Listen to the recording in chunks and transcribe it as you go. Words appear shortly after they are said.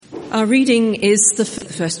Our reading is the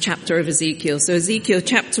first chapter of Ezekiel. So Ezekiel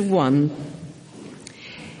chapter 1.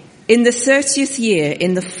 In the 30th year,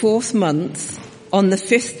 in the 4th month, on the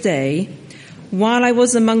 5th day, while I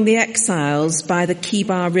was among the exiles by the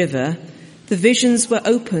Kibar River, the visions were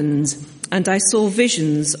opened, and I saw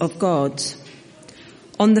visions of God.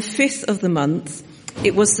 On the 5th of the month,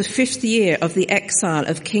 it was the 5th year of the exile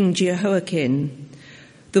of King Jehoiakim.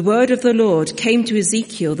 The word of the Lord came to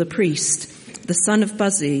Ezekiel the priest, the son of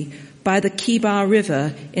Buzi, by the Kibar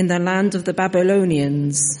River in the land of the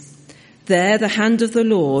Babylonians. There the hand of the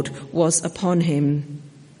Lord was upon him.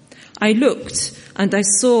 I looked, and I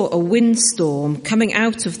saw a windstorm coming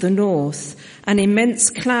out of the north, an immense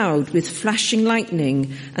cloud with flashing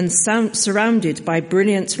lightning and surrounded by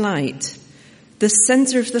brilliant light. The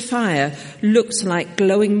center of the fire looked like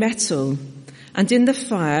glowing metal, and in the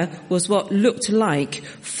fire was what looked like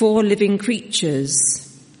 4 living creatures.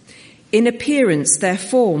 In appearance, their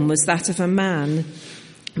form was that of a man,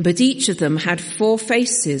 but each of them had 4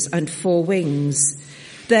 faces and 4 wings.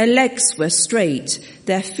 Their legs were straight,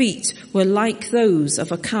 their feet were like those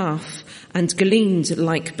of a calf and gleamed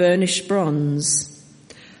like burnished bronze.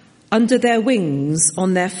 Under their wings,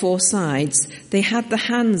 on their 4 sides, they had the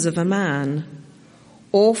hands of a man.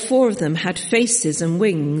 All 4 of them had faces and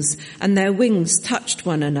wings, and their wings touched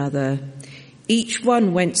one another. Each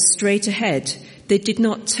one went straight ahead. They did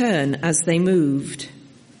not turn as they moved.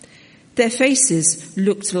 Their faces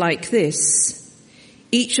looked like this.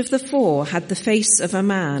 Each of the 4 had the face of a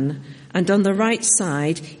man, and on the right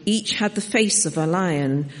side each had the face of a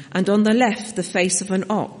lion, and on the left the face of an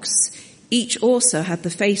ox. Each also had the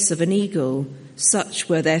face of an eagle. Such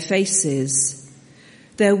were their faces.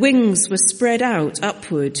 Their wings were spread out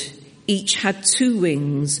upward. Each had 2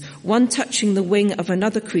 wings, one touching the wing of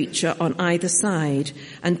another creature on either side,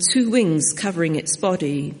 and 2 wings covering its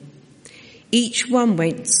body. Each one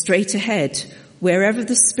went straight ahead. Wherever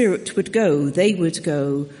the Spirit would go, they would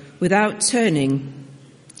go, without turning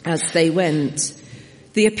as they went.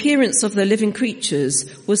 The appearance of the living creatures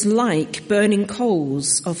was like burning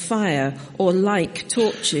coals of fire or like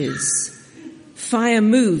torches. Fire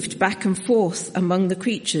moved back and forth among the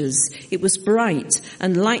creatures. It was bright,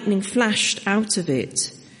 and lightning flashed out of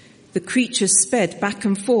it. The creatures sped back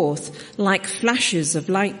and forth like flashes of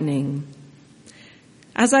lightning.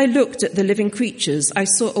 As I looked at the living creatures, I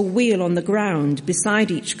saw a wheel on the ground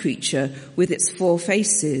beside each creature with its 4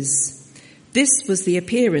 faces. This was the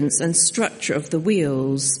appearance and structure of the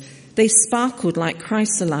wheels. They sparkled like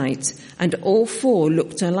chrysolite, and all 4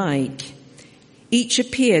 looked alike. Each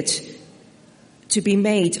appeared to be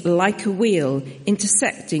made like a wheel,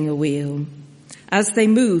 intersecting a wheel. As they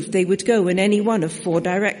moved, they would go in any one of 4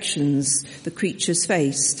 directions the creatures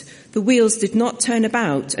faced. The wheels did not turn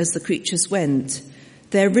about as the creatures went.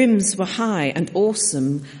 Their rims were high and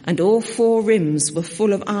awesome, and all 4 rims were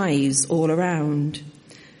full of eyes all around.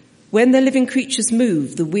 When the living creatures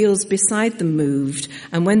moved, the wheels beside them moved,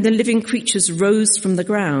 and when the living creatures rose from the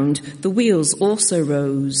ground, the wheels also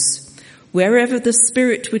rose. Wherever the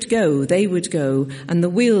Spirit would go, they would go, and the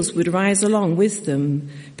wheels would rise along with them,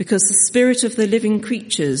 because the spirit of the living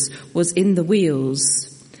creatures was in the wheels.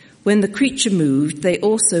 When the creature moved, they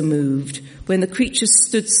also moved. When the creatures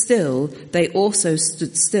stood still, they also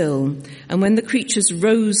stood still. And when the creatures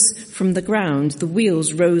rose from the ground, the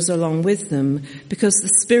wheels rose along with them, because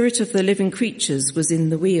the spirit of the living creatures was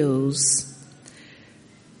in the wheels.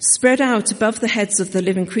 Spread out above the heads of the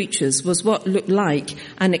living creatures was what looked like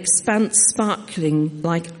an expanse sparkling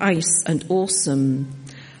like ice and awesome.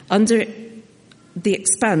 Under the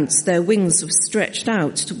expanse, their wings were stretched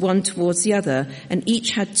out, one towards the other, and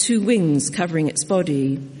each had 2 wings covering its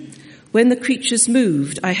body. When the creatures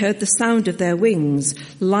moved, I heard the sound of their wings,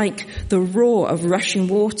 like the roar of rushing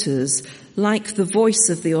waters, like the voice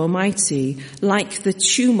of the Almighty, like the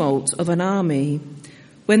tumult of an army.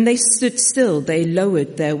 When they stood still, they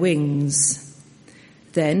lowered their wings.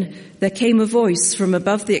 Then there came a voice from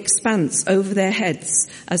above the expanse over their heads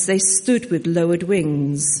as they stood with lowered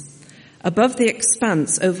wings. Above the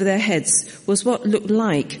expanse over their heads was what looked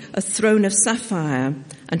like a throne of sapphire,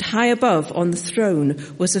 and high above on the throne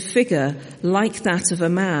was a figure like that of a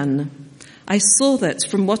man. I saw that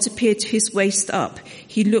from what appeared to his waist up,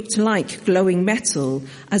 he looked like glowing metal,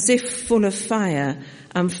 as if full of fire,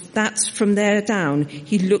 and that from there down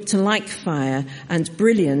he looked like fire, and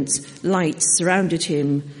brilliant light surrounded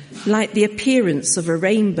him. Like the appearance of a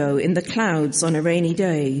rainbow in the clouds on a rainy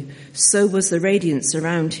day, so was the radiance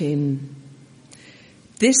around him.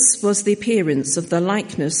 This was the appearance of the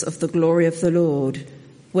likeness of the glory of the Lord.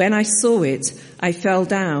 When I saw it, I fell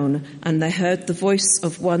down, and I heard the voice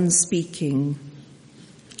of one speaking.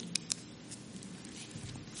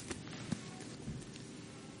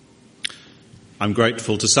 I'm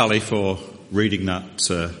grateful to Sally for reading that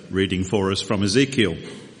reading for us from Ezekiel.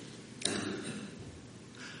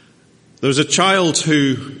 There was a child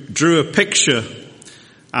who drew a picture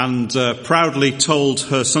and proudly told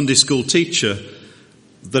her Sunday school teacher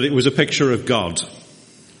that it was a picture of God.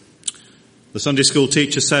 The Sunday school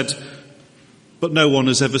teacher said, "But no one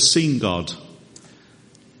has ever seen God."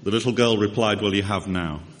 The little girl replied, "Well, you have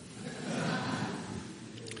now."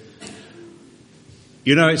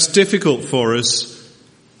 You know, it's difficult for us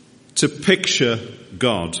to picture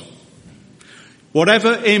God.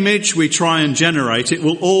 Whatever image we try and generate, it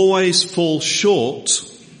will always fall short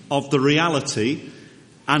of the reality,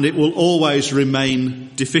 and it will always remain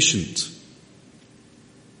deficient.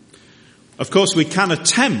 Of course, we can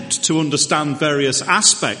attempt to understand various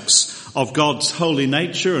aspects of God's holy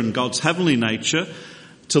nature and God's heavenly nature,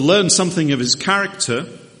 to learn something of his character.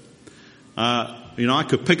 I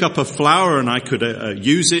could pick up a flower and I could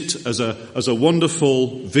use it as a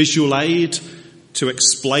wonderful visual aid to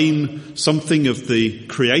explain something of the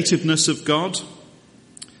creativeness of God.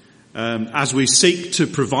 As we seek to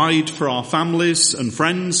provide for our families and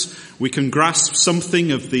friends, we can grasp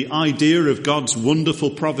something of the idea of God's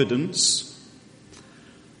wonderful providence.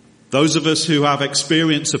 Those of us who have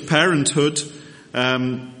experience of parenthood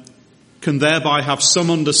can thereby have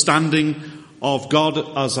some understanding of God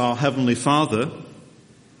as our Heavenly Father,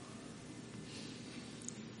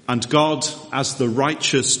 and God as the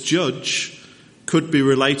righteous judge could be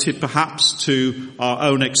related perhaps to our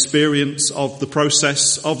own experience of the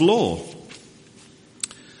process of law.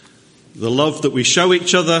 The love that we show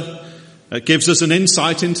each other gives us an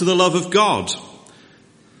insight into the love of God.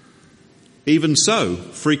 Even so,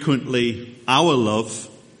 frequently our love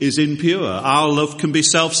is impure. Our love can be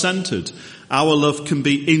self-centered. Our love can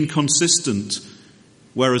be inconsistent,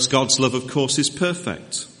 whereas God's love, of course, is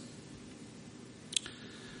perfect.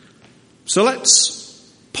 So let's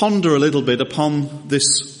ponder a little bit upon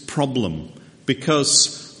this problem,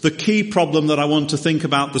 because the key problem that I want to think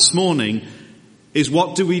about this morning is,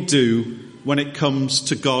 what do we do when it comes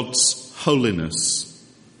to God's holiness?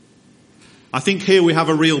 I think here we have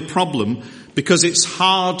a real problem, because it's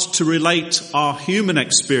hard to relate our human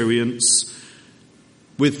experience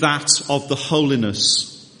with that of the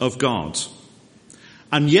holiness of God.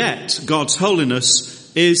 And yet, God's holiness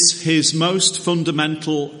is his most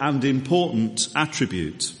fundamental and important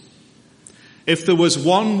attribute. If there was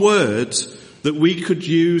one word that we could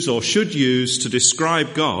use or should use to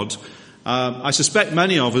describe God, I suspect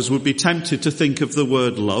many of us would be tempted to think of the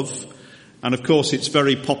word love. And of course, it's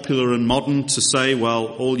very popular and modern to say, well,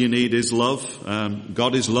 all you need is love.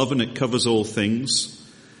 God is love and it covers all things.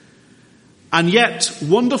 And yet,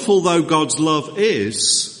 wonderful though God's love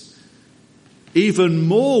is, even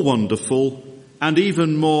more wonderful and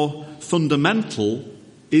even more fundamental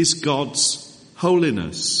is God's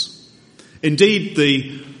holiness. Indeed,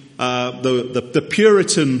 the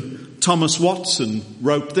Puritan Thomas Watson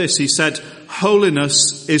wrote this. He said,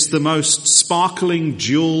 "Holiness is the most sparkling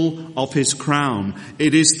jewel of his crown.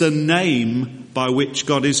 It is the name by which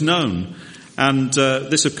God is known." And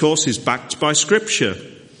this, of course, is backed by Scripture.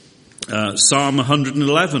 Psalm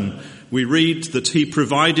 111, we read that he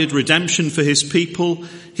provided redemption for his people.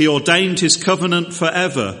 He ordained his covenant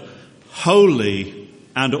forever. Holy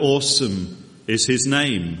and awesome is his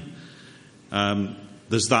name.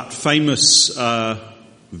 There's that famous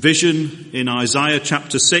vision in Isaiah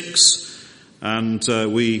chapter 6, and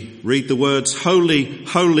we read the words, "Holy,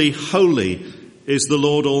 holy, holy is the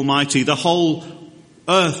Lord Almighty. The whole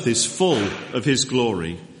earth is full of his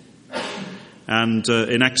glory." And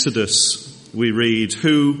in Exodus we read,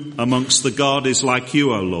 "Who amongst the God is like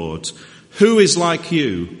you, O Lord? Who is like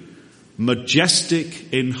you? Majestic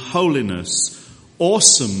in holiness,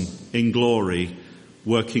 awesome in glory,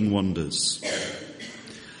 working wonders."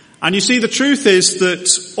 And you see, the truth is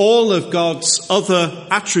that all of God's other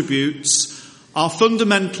attributes are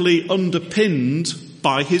fundamentally underpinned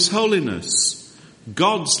by his holiness.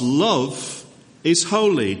 God's love is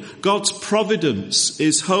holy. God's providence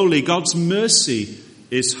is holy. God's mercy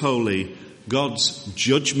is holy. God's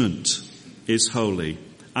judgment is holy.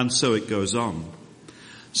 And so it goes on.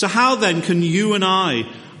 So how then can you and I,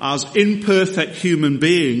 as imperfect human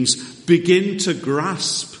beings, begin to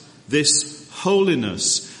grasp this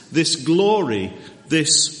holiness, this glory,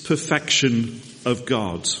 this perfection of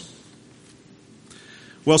God?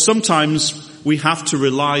 Well, sometimes we have to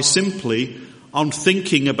rely simply on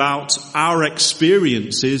thinking about our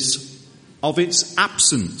experiences of its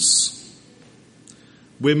absence.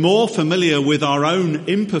 We're more familiar with our own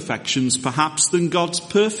imperfections, perhaps, than God's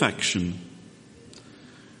perfection.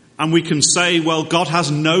 And we can say, well, God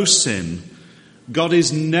has no sin. God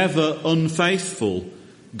is never unfaithful.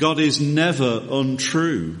 God is never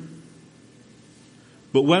untrue.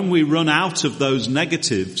 But when we run out of those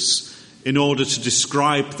negatives in order to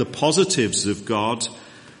describe the positives of God,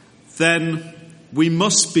 then we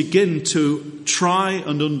must begin to try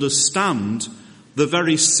and understand the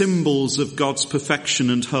very symbols of God's perfection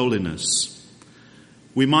and holiness.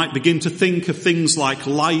 We might begin to think of things like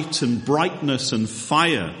light and brightness and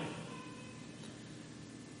fire.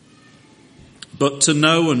 But to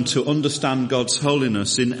know and to understand God's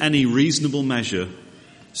holiness in any reasonable measure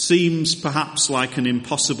seems perhaps like an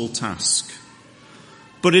impossible task.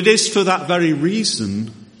 But it is for that very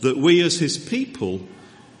reason that we as his people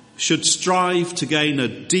should strive to gain a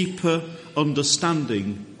deeper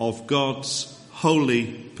understanding of God's holy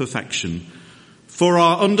perfection. For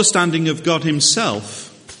our understanding of God himself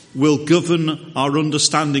will govern our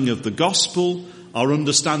understanding of the gospel, our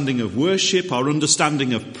understanding of worship, our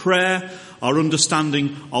understanding of prayer, our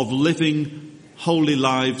understanding of living holy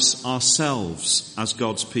lives ourselves as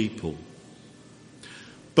God's people.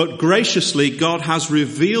 But graciously, God has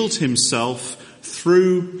revealed himself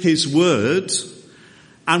through his word,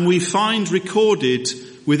 and we find recorded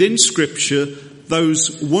within Scripture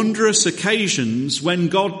those wondrous occasions when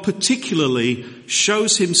God particularly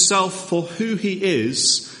shows himself for who he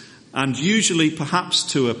is, and usually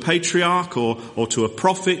perhaps to a patriarch or to a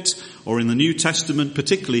prophet, or in the New Testament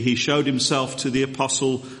particularly he showed himself to the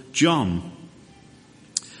Apostle John.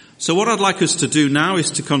 So what I'd like us to do now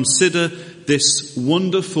is to consider this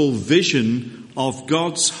wonderful vision of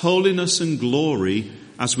God's holiness and glory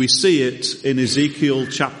as we see it in Ezekiel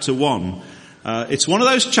chapter 1. It's one of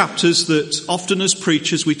those chapters that often as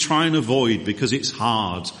preachers we try and avoid because it's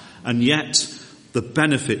hard, and yet the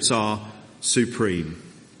benefits are supreme.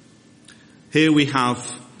 Here we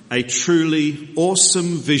have a truly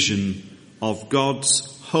awesome vision of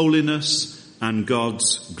God's holiness and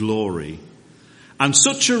God's glory. And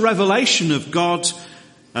such a revelation of God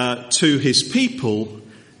to his people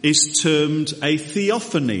is termed a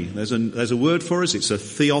theophany. There's a word for us, it's a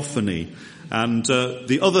theophany. And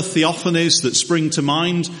the other theophanies that spring to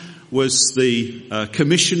mind was the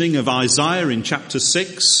commissioning of Isaiah in chapter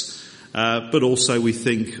 6, but also we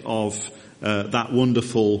think of that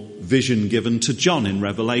wonderful vision given to John in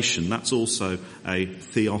Revelation. That's also a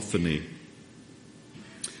theophany.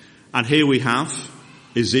 And here we have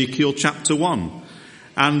Ezekiel chapter 1.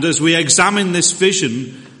 And as we examine this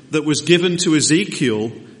vision that was given to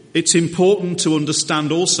Ezekiel, it's important to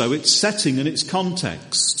understand also its setting and its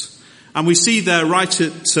context. And we see there right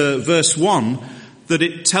at verse 1 that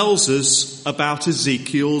it tells us about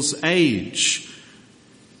Ezekiel's age.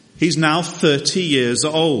 He's now 30 years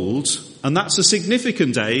old, and that's a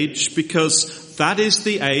significant age because that is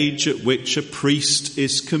the age at which a priest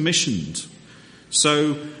is commissioned.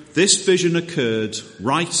 So this vision occurred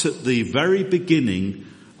right at the very beginning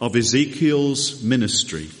of Ezekiel's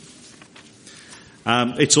ministry.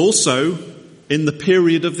 It's also in the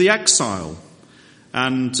period of the exile.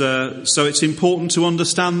 And so it's important to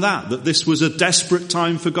understand that this was a desperate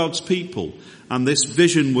time for God's people. And this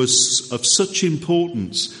vision was of such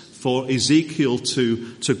importance for Ezekiel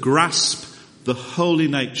to grasp the holy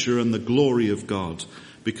nature and the glory of God,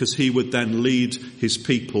 because he would then lead his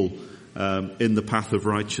people in the path of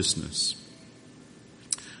righteousness.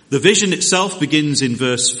 The vision itself begins in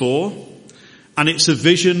verse 4, and it's a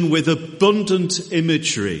vision with abundant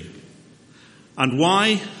imagery. And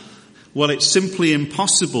why? Well, it's simply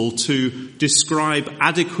impossible to describe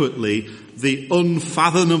adequately the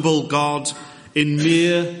unfathomable God in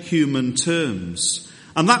mere human terms.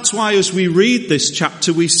 And that's why as we read this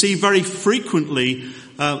chapter, we see very frequently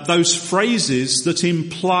those phrases that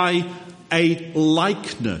imply a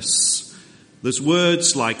likeness. There's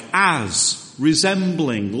words like as,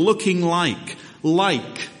 resembling, looking like,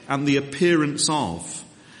 and the appearance of.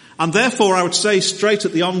 And therefore, I would say straight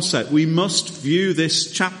at the onset, we must view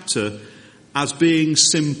this chapter as being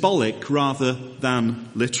symbolic rather than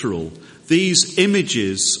literal. These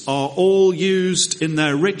images are all used in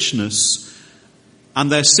their richness,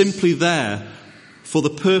 and they're simply there for the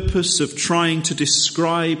purpose of trying to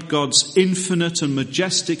describe God's infinite and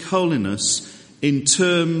majestic holiness in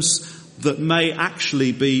terms that may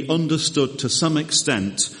actually be understood to some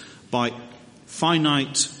extent by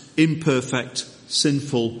finite, imperfect,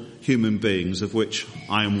 sinful human beings, of which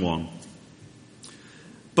I am one.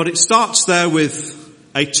 But it starts there with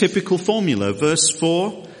a typical formula. Verse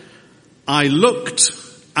 4, I looked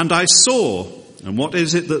and I saw. And what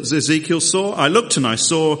is it that Ezekiel saw? I looked and I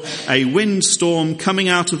saw a windstorm coming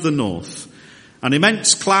out of the north, an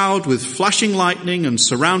immense cloud with flashing lightning and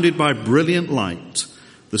surrounded by brilliant light.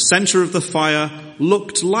 The center of the fire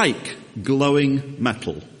looked like glowing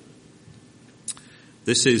metal.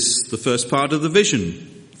 This is the first part of the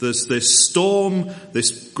vision. There's this storm,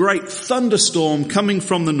 this great thunderstorm coming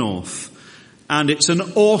from the north. And it's an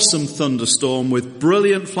awesome thunderstorm with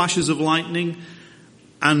brilliant flashes of lightning.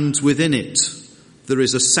 And within it, there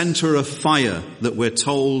is a center of fire that we're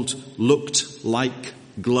told looked like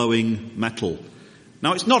glowing metal.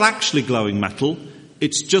 Now, it's not actually glowing metal.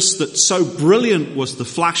 It's just that so brilliant was the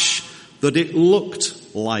flash that it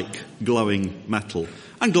looked like glowing metal.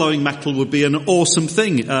 And glowing metal would be an awesome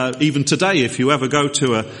thing, even today, if you ever go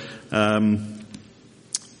to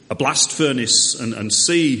a blast furnace and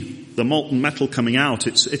see the molten metal coming out.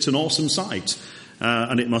 It's an awesome sight.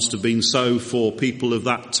 And it must have been so for people of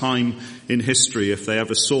that time in history. If they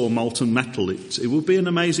ever saw molten metal, it would be an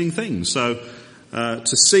amazing thing. So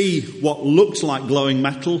to see what looked like glowing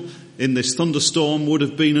metal in this thunderstorm would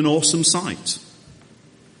have been an awesome sight.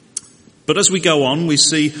 But as we go on, we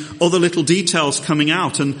see other little details coming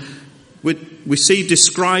out, and we see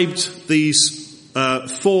described these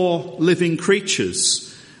 4 living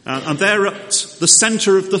creatures, and they're at the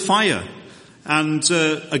center of the fire. And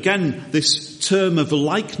again, this term of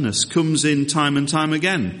likeness comes in time and time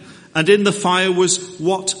again. And in the fire was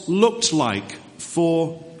what looked like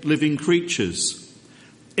 4 living creatures.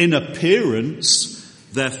 In appearance,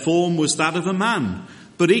 their form was that of a man,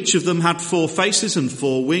 but each of them had 4 faces and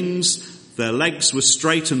 4 wings. Their legs were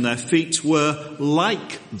straight and their feet were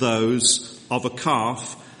like those of a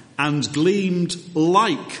calf and gleamed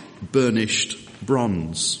like burnished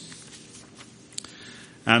bronze.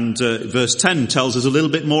 And verse 10 tells us a little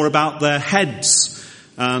bit more about their heads.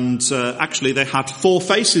 And actually they had 4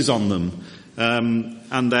 faces on them.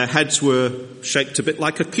 And their heads were shaped a bit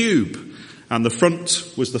like a cube. And the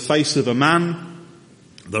front was the face of a man.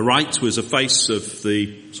 The right was a face of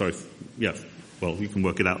well, you can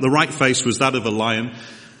work it out. The right face was that of a lion,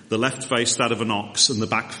 the left face that of an ox, and the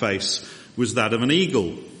back face was that of an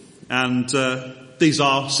eagle. And these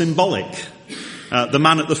are symbolic. The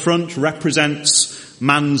man at the front represents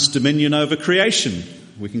man's dominion over creation.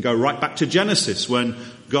 We can go right back to Genesis when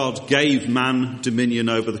God gave man dominion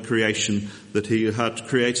over the creation that he had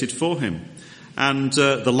created for him. And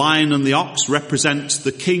the lion and the ox represent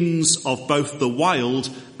the kings of both the wild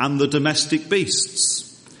and the domestic beasts.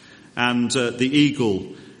 And the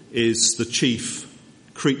eagle is the chief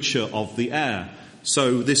creature of the air.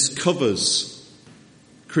 So this covers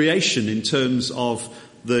creation in terms of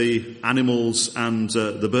the animals and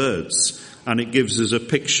the birds. And it gives us a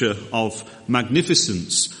picture of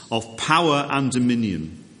magnificence, of power and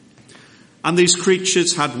dominion. And these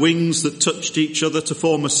creatures had wings that touched each other to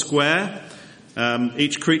form a square.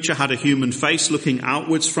 Each creature had a human face looking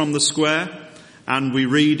outwards from the square. And we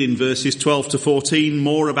read in verses 12 to 14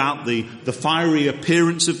 more about the fiery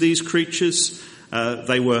appearance of these creatures.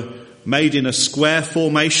 They were made in a square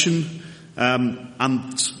formation.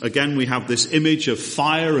 And again, we have this image of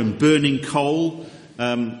fire and burning coal.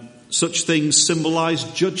 Such things symbolize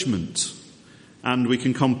judgment. And we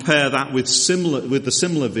can compare that with the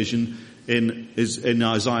similar vision in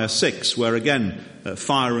Isaiah 6, where again,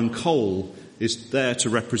 fire and coal is there to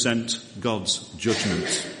represent God's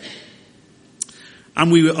judgment. And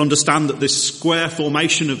we understand that this square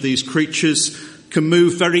formation of these creatures can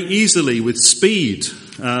move very easily with speed.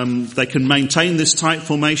 They can maintain this tight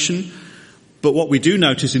formation. But what we do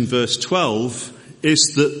notice in verse 12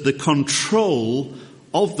 is that the control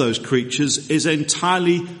of those creatures is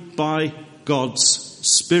entirely by God's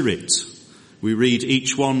Spirit. We read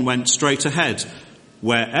each one went straight ahead.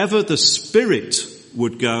 Wherever the Spirit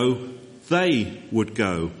would go, they would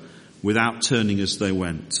go without turning as they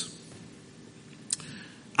went.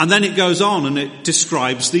 And then it goes on and it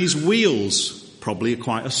describes these wheels. Probably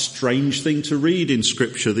quite a strange thing to read in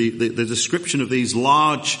Scripture. The description of these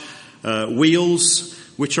large wheels,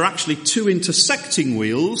 which are actually 2 intersecting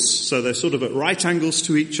wheels. So they're sort of at right angles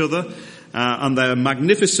to each other. And they're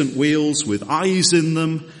magnificent wheels with eyes in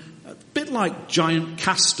them. A bit like giant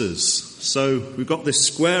casters. So we've got this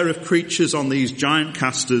square of creatures on these giant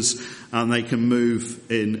casters. And they can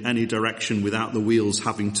move in any direction without the wheels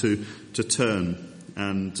having to turn.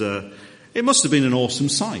 And it must have been an awesome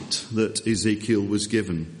sight that Ezekiel was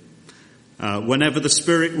given. Wherever the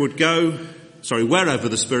Spirit would go,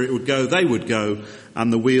 they would go,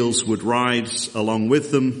 and the wheels would rise along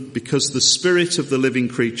with them, because the spirit of the living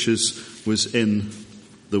creatures was in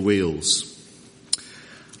the wheels.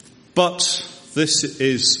 But this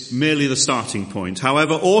is merely the starting point.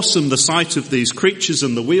 However awesome the sight of these creatures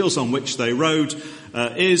and the wheels on which they rode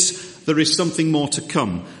there is something more to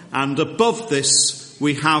come. And above this,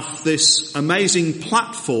 we have this amazing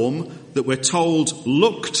platform that we're told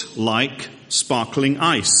looked like sparkling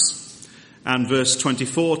ice. And verse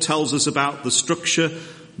 24 tells us about the structure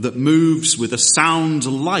that moves with a sound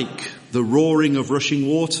like the roaring of rushing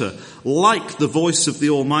water, like the voice of the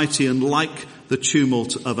Almighty, and like the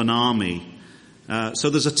tumult of an army. So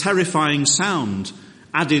there's a terrifying sound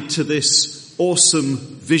added to this awesome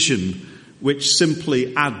vision, which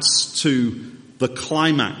simply adds to the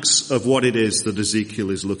climax of what it is that Ezekiel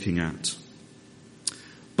is looking at.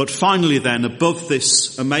 But finally then, above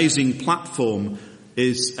this amazing platform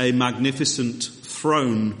is a magnificent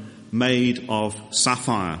throne made of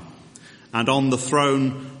sapphire. And on the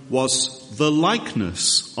throne was the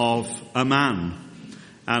likeness of a man.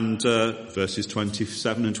 And verses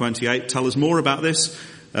 27 and 28 tell us more about this.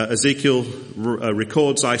 Ezekiel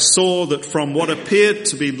records, I saw that from what appeared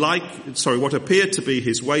to be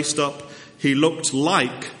his waist up, he looked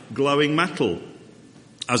like glowing metal,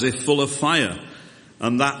 as if full of fire.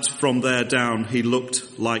 And that from there down he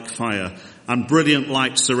looked like fire. And brilliant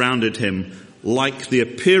light surrounded him, like the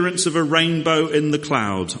appearance of a rainbow in the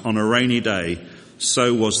cloud on a rainy day.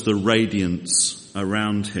 So was the radiance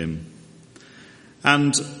around him.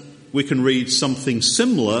 And we can read something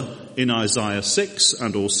similar in Isaiah 6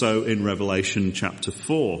 and also in Revelation chapter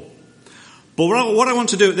 4. But what I want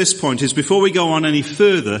to do at this point is, before we go on any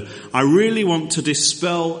further, I really want to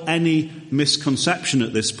dispel any misconception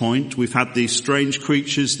at this point. We've had these strange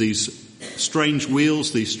creatures, these strange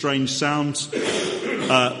wheels, these strange sounds,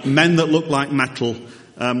 men that look like metal.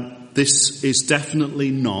 This is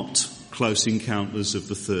definitely not close encounters of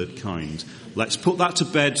the third kind. Let's put that to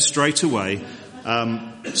bed straight away.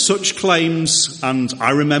 Such claims, and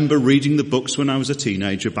I remember reading the books when I was a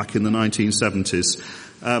teenager back in the 1970s,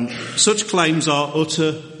 such claims are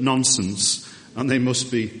utter nonsense and they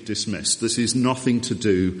must be dismissed. This is nothing to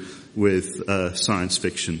do with science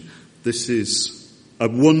fiction. This is a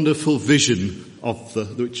wonderful vision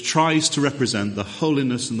which tries to represent the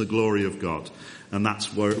holiness and the glory of God, and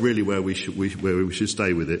that's where we should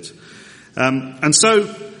stay with it. And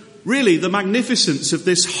so, really, the magnificence of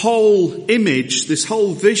this whole image, this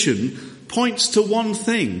whole vision, points to one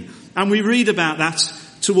thing. And we read about that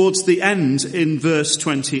towards the end in verse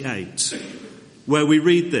 28, where we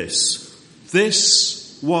read this.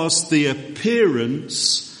 This was the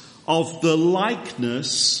appearance of the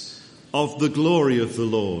likeness of the glory of the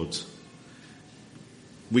Lord.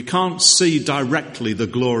 We can't see directly the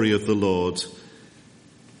glory of the Lord.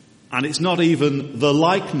 And it's not even the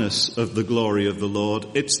likeness of the glory of the Lord.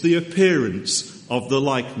 It's the appearance of the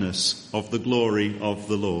likeness of the glory of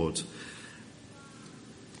the Lord.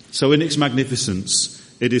 So in its magnificence,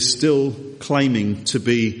 it is still claiming to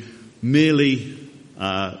be merely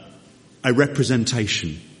a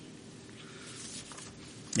representation.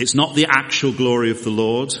 It's not the actual glory of the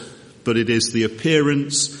Lord, but it is the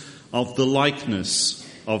appearance of the likeness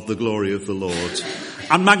of the glory of the Lord.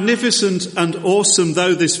 And magnificent and awesome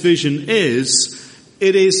though this vision is,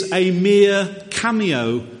 it is a mere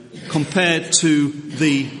cameo compared to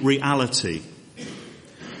the reality.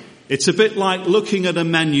 It's a bit like looking at a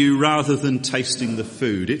menu rather than tasting the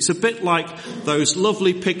food. It's a bit like those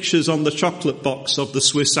lovely pictures on the chocolate box of the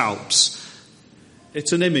Swiss Alps.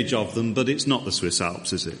 It's an image of them, but it's not the Swiss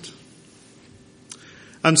Alps, is it?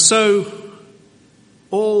 And so,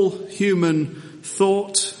 all human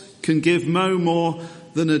thought can give no more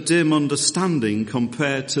than a dim understanding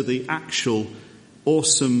compared to the actual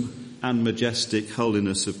awesome and majestic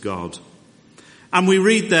holiness of God. And we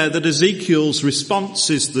read there that Ezekiel's response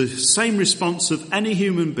is the same response of any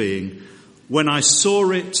human being. When I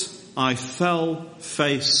saw it, I fell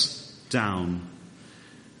face down.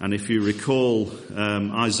 And if you recall,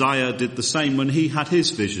 Isaiah did the same when he had his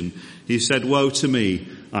vision. He said, "Woe to me,"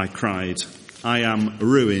 I cried. "I am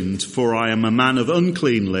ruined, for I am a man of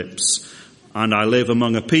unclean lips, and I live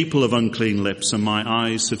among a people of unclean lips, and my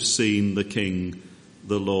eyes have seen the King,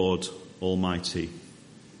 the Lord Almighty."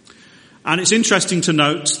 And it's interesting to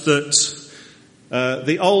note that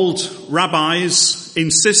the old rabbis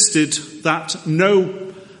insisted that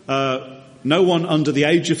no one under the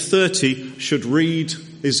age of 30 should read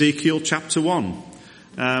Ezekiel chapter 1.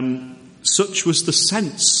 Such was the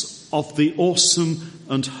sense of the awesome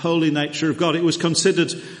and holy nature of God. It was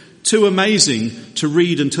considered too amazing to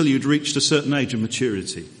read until you'd reached a certain age of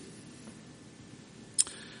maturity.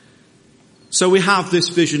 So we have this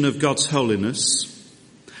vision of God's holiness.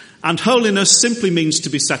 And holiness simply means to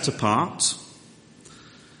be set apart.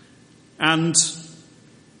 And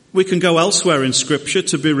we can go elsewhere in Scripture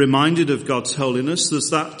to be reminded of God's holiness.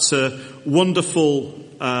 There's that wonderful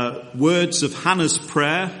words of Hannah's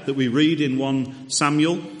prayer that we read in 1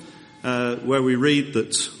 Samuel, where we read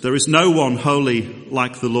that there is no one holy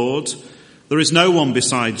like the Lord. There is no one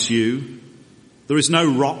besides you. There is no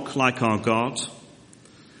rock like our God.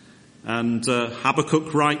 And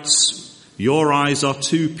Habakkuk writes, your eyes are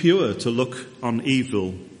too pure to look on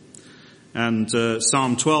evil. And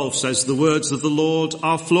Psalm 12 says, the words of the Lord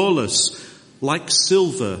are flawless, like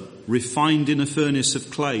silver refined in a furnace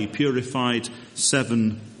of clay, purified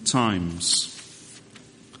 7 times.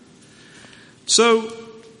 So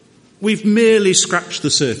we've merely scratched the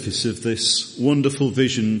surface of this wonderful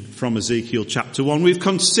vision from Ezekiel chapter 1. We've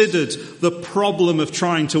considered the problem of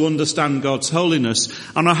trying to understand God's holiness,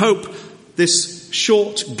 and I hope this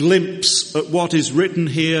short glimpse at what is written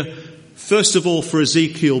here, first of all for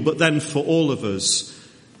Ezekiel, but then for all of us,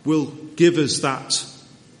 will give us that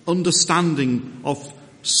understanding of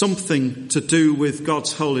something to do with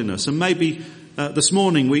God's holiness. And maybe this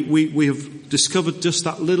morning we have discovered just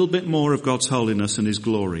that little bit more of God's holiness and his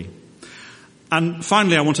glory. And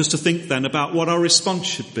finally, I want us to think then about what our response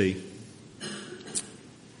should be.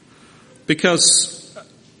 Because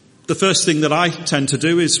the first thing that I tend to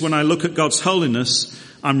do is when I look at God's holiness,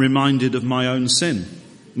 I'm reminded of my own sin,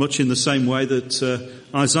 much in the same way that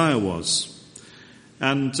Isaiah was.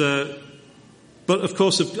 And but of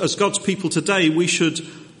course, as God's people today, we should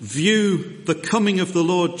view the coming of the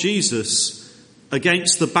Lord Jesus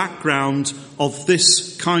against the background of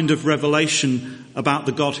this kind of revelation about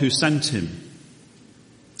the God who sent him.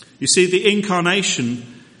 You see, the incarnation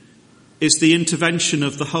is the intervention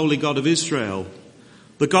of the holy God of Israel,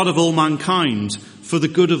 the God of all mankind, for the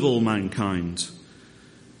good of all mankind.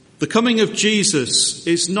 The coming of Jesus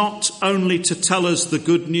is not only to tell us the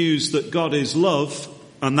good news that God is love,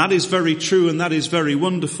 and that is very true and that is very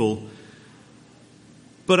wonderful,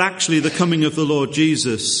 but actually the coming of the Lord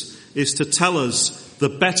Jesus is to tell us the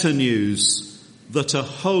better news that a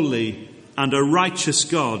holy and a righteous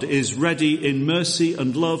God is ready in mercy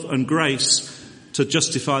and love and grace to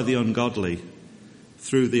justify the ungodly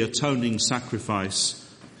through the atoning sacrifice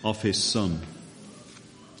of his Son.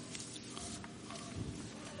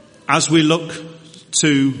 As we look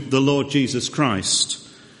to the Lord Jesus Christ,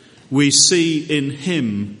 we see in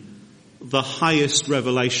him the highest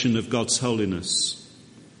revelation of God's holiness.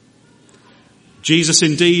 Jesus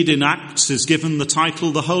indeed in Acts is given the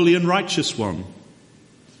title the Holy and Righteous One.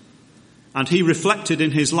 And he reflected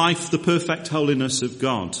in his life the perfect holiness of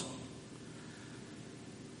God.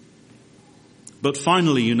 But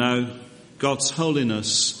finally, you know, God's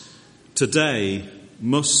holiness today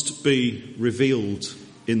must be revealed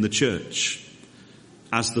in the church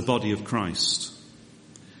as the body of Christ.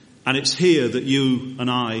 And it's here that you and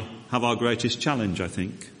I have our greatest challenge, I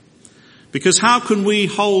think. Because how can we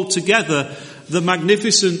hold together the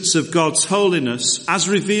magnificence of God's holiness as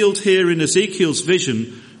revealed here in Ezekiel's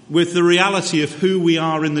vision with the reality of who we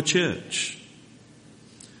are in the church?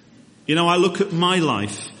 You know, I look at my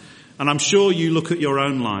life, and I'm sure you look at your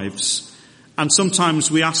own lives, and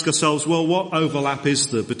sometimes we ask ourselves, well, what overlap is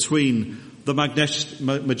there between the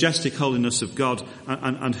majestic holiness of God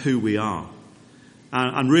and who we are?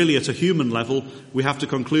 And really at a human level, we have to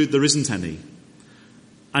conclude there isn't any.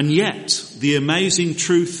 And yet, the amazing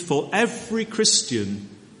truth for every Christian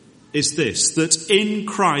is this, that in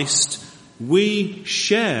Christ we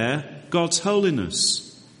share God's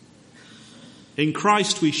holiness. In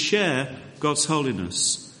Christ we share God's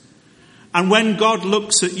holiness. And when God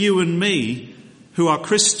looks at you and me, who are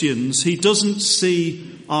Christians, he doesn't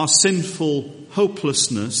see our sinful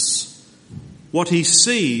hopelessness. What he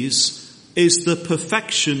sees is the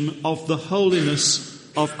perfection of the holiness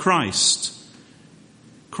of Christ.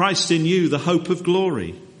 Christ in you, the hope of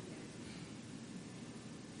glory.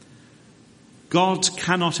 God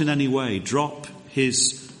cannot in any way drop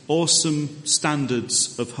his awesome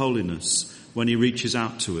standards of holiness when he reaches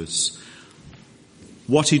out to us.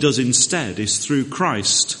 What he does instead is through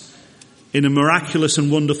Christ, in a miraculous and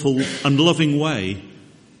wonderful and loving way,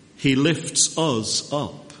 he lifts us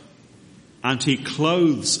up and he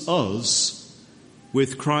clothes us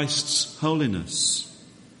with Christ's holiness.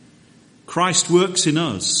 Christ works in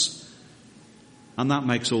us, and that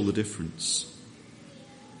makes all the difference.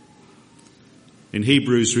 In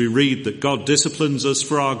Hebrews we read that God disciplines us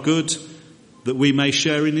for our good, that we may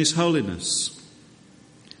share in his holiness.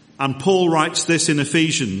 And Paul writes this in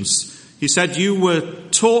Ephesians. He said, you were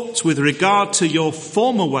taught with regard to your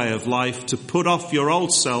former way of life to put off your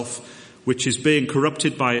old self, which is being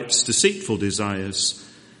corrupted by its deceitful desires,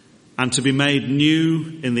 and to be made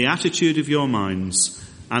new in the attitude of your minds,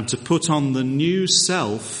 and to put on the new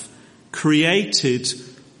self, created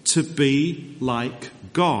to be like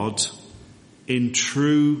God in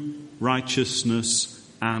true righteousness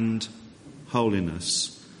and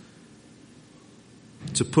holiness.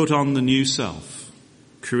 To put on the new self,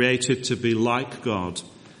 created to be like God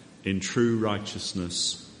in true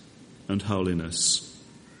righteousness and holiness.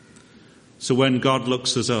 So when God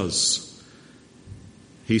looks at us,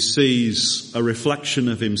 he sees a reflection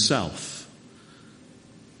of himself.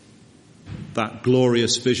 That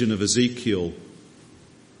glorious vision of Ezekiel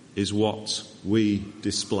is what we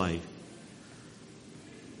display.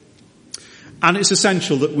 And it's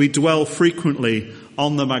essential that we dwell frequently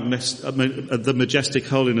on the majestic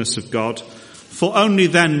holiness of God, for only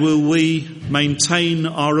then will we maintain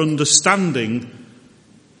our understanding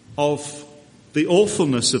of the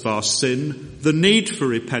awfulness of our sin, the need for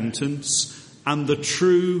repentance, and the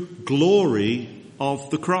true glory of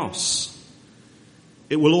the cross.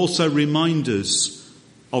 It will also remind us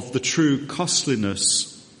of the true costliness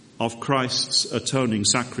of Christ's atoning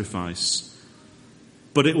sacrifice,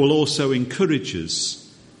 but it will also encourage us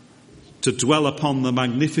to dwell upon the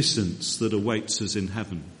magnificence that awaits us in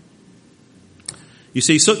heaven. You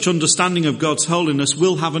see, such understanding of God's holiness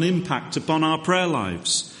will have an impact upon our prayer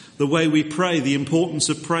lives. The way we pray, the importance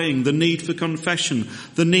of praying, the need for confession,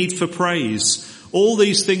 the need for praise. All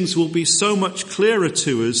these things will be so much clearer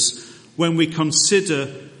to us when we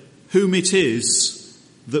consider whom it is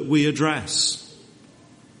that we address.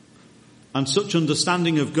 And such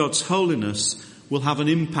understanding of God's holiness will have an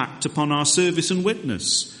impact upon our service and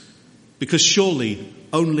witness. Because surely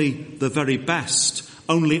only the very best,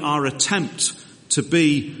 only our attempt to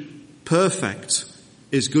be perfect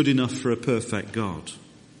is good enough for a perfect God.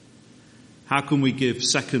 How can we give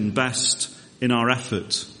second best in our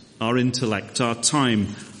effort, our intellect, our time,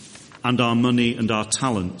 and our money and our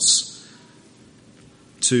talents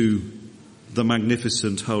to the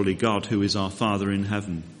magnificent holy God who is our Father in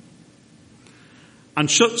heaven?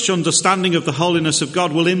 And such understanding of the holiness of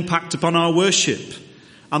God will impact upon our worship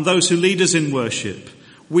and those who lead us in worship.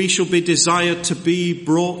 We shall be desired to be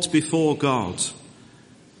brought before God.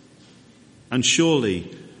 And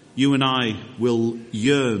surely you and I will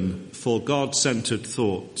yearn for God-centered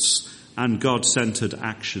thoughts and God-centered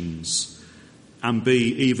actions, and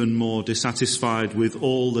be even more dissatisfied with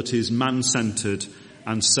all that is man-centered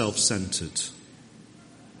and self-centered.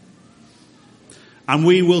 And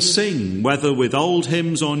we will sing, whether with old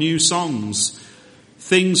hymns or new songs,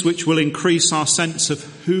 things which will increase our sense of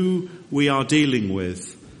who we are dealing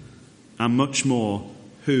with, and much more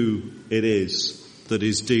who it is that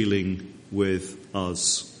is dealing with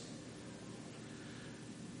us.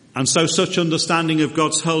 And so such understanding of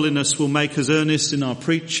God's holiness will make us earnest in our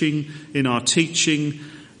preaching, in our teaching,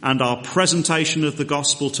 and our presentation of the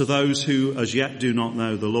gospel to those who as yet do not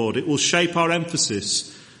know the Lord. It will shape our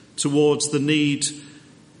emphasis towards the need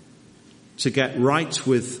to get right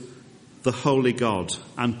with the holy God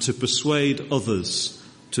and to persuade others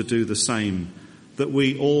to do the same, that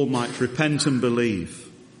we all might repent and believe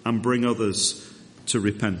and bring others to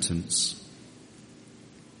repentance.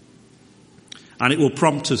 And it will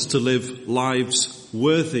prompt us to live lives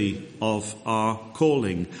worthy of our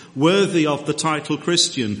calling, worthy of the title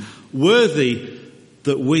Christian, worthy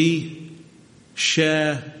that we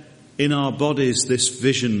share in our bodies this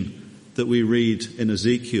vision that we read in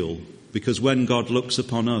Ezekiel, because when God looks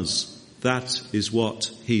upon us, that is what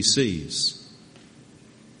he sees.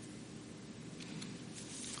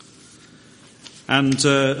 And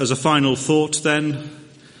as a final thought then,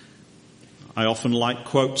 I often like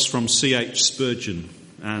quotes from C.H. Spurgeon,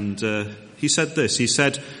 and he said this. He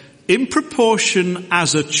said, "In proportion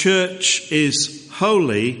as a church is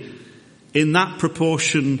holy, in that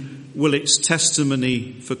proportion will its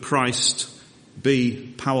testimony for Christ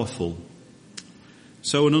be powerful."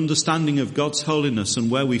 So an understanding of God's holiness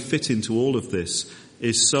and where we fit into all of this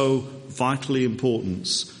is so vitally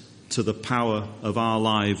important to the power of our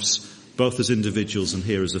lives, both as individuals and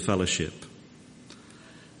here as a fellowship.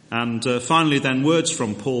 And finally then, words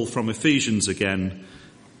from Paul from Ephesians again,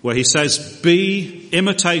 where he says, "Be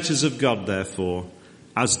imitators of God, therefore,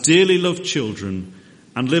 as dearly loved children,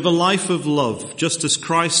 and live a life of love, just as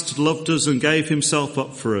Christ loved us and gave himself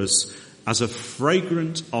up for us as a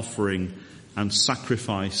fragrant offering and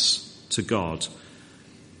sacrifice to God."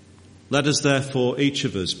 Let us therefore, each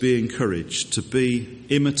of us, be encouraged to be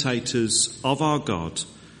imitators of our God,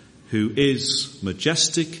 who is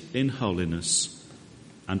majestic in holiness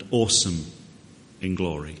and awesome in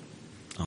glory.